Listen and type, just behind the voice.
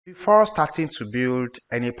Before starting to build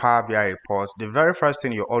any Power BI reports, the very first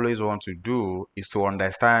thing you always want to do is to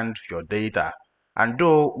understand your data. And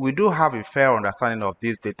though we do have a fair understanding of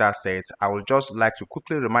these data sets, I would just like to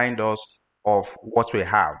quickly remind us of what we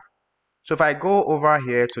have. So if I go over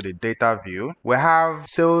here to the data view, we have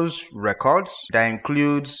sales records that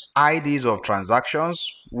includes IDs of transactions,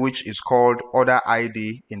 which is called order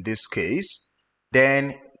ID in this case.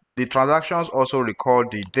 Then the transactions also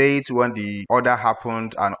record the date when the order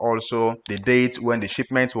happened and also the date when the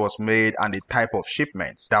shipment was made and the type of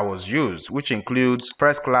shipment that was used, which includes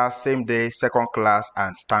first class, same day, second class,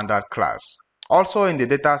 and standard class. Also in the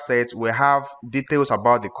data set, we have details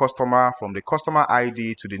about the customer from the customer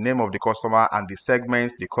ID to the name of the customer and the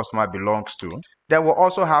segment the customer belongs to. Then we'll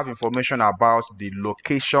also have information about the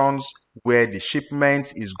locations where the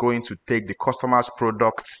shipment is going to take the customer's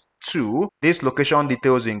products to. These location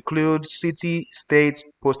details include city, state,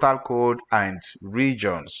 postal code, and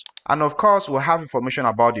regions. And of course, we'll have information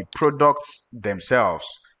about the products themselves,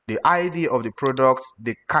 the ID of the product,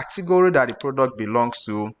 the category that the product belongs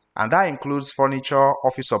to, and that includes furniture,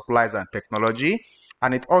 office supplies, and technology.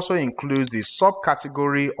 And it also includes the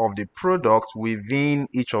subcategory of the product within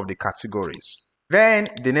each of the categories. Then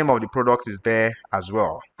the name of the product is there as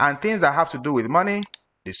well. And things that have to do with money,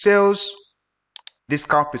 the sales,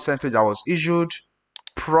 discount percentage that was issued,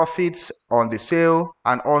 profits on the sale,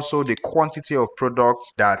 and also the quantity of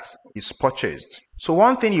products that is purchased. So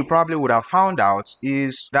one thing you probably would have found out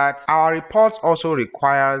is that our report also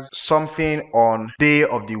requires something on day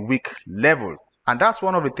of the week level. And that's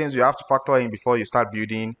one of the things you have to factor in before you start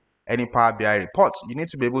building any Power BI report. You need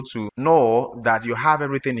to be able to know that you have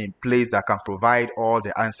everything in place that can provide all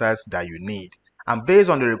the answers that you need. And based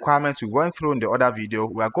on the requirements we went through in the other video,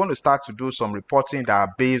 we are going to start to do some reporting that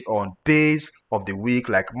are based on days of the week,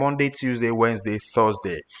 like Monday, Tuesday, Wednesday,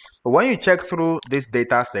 Thursday. But when you check through this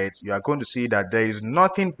data set, you are going to see that there is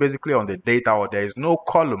nothing basically on the data, or there is no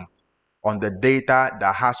column on the data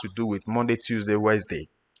that has to do with Monday, Tuesday, Wednesday.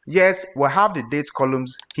 Yes, we'll have the dates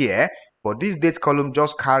columns here, but this date column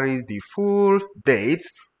just carries the full dates.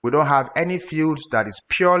 We don't have any fields that is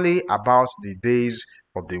purely about the days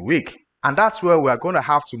of the week. And that's where we are going to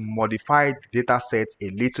have to modify the data set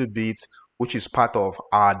a little bit, which is part of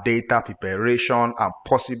our data preparation and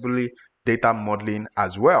possibly data modeling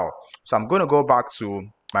as well. So I'm going to go back to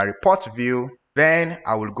my report view. Then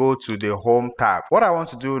I will go to the home tab. What I want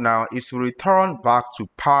to do now is to return back to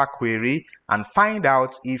Power Query and find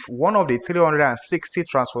out if one of the 360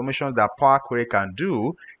 transformations that Power Query can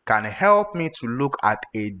do can help me to look at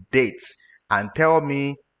a date and tell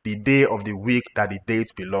me the day of the week that the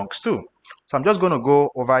date belongs to. So I'm just going to go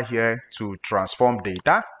over here to transform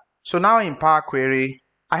data. So now in Power Query,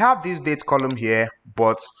 I have this date column here,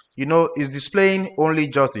 but it's displaying only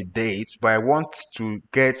just the date, but I want to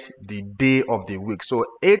get the day of the week. So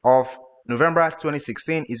 8th of November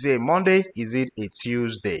 2016, is it a Monday? Is it a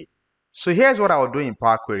Tuesday? So here's what I will do in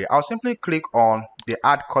Power Query. I'll simply click on the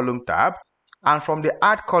Add Column tab. And from the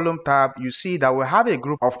Add Column tab, you see that we have a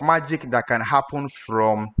group of magic that can happen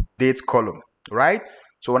from date column, right?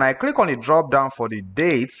 So when I click on the drop down for the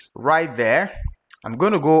dates right there, I'm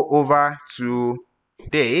going to go over to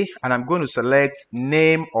day and I'm going to select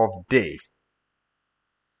name of day.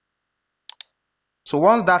 So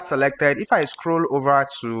once that's selected, if I scroll over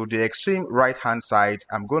to the extreme right hand side,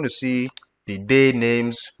 I'm going to see the day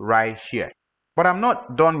names right here. But I'm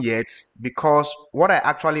not done yet, because what I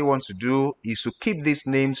actually want to do is to keep these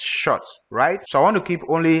names short, right? So I want to keep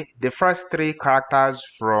only the first 3 characters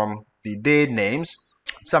from the day names.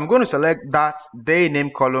 So I'm going to select that day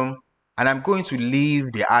name column and I'm going to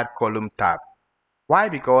leave the Add Column tab. Why?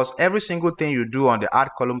 Because every single thing you do on the Add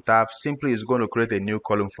Column tab simply is going to create a new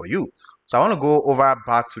column for you. So I want to go over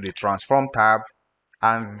back to the Transform tab,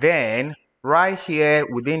 and then right here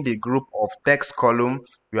within the group of text column,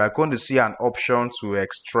 you are going to see an option to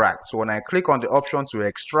extract. So when I click on the option to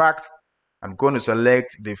extract, I'm going to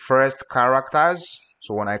select the first characters.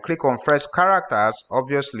 So when I click on first characters,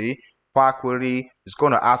 obviously Power Query is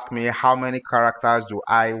going to ask me how many characters do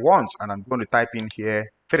I want, and I'm going to type in here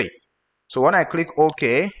 3. So when I click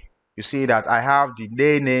OK, you see that I have the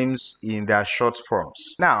day names in their short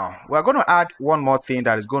forms. Now, we're going to add one more thing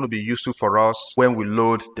that is going to be useful for us when we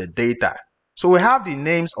load the data. So we have the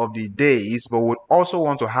names of the days, but we also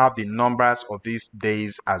want to have the numbers of these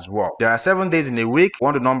days as well. There are 7 days in a week. We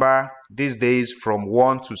want to number these days from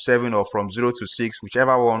 1 to 7 or from 0 to 6,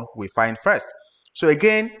 whichever one we find first. So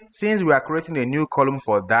again, since we are creating a new column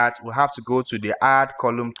for that, we'll have to go to the Add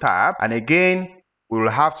Column tab, and again, we will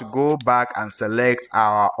have to go back and select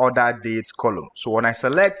our order dates column. So when I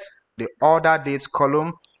select the order dates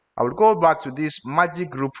column, I will go back to this magic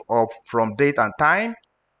group of from date and time.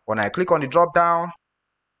 When I click on the drop down,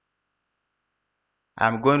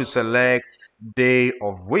 I'm going to select day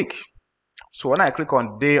of week. So when I click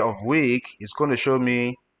on day of week, it's going to show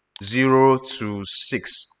me 0 to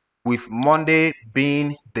 6, with Monday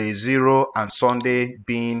being day 0 and Sunday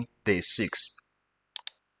being day 6.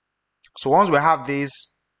 So once we have this,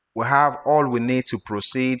 we have all we need to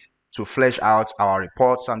proceed to flesh out our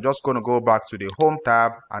reports. I'm just going to go back to the home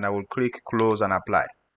tab and I will click close and apply.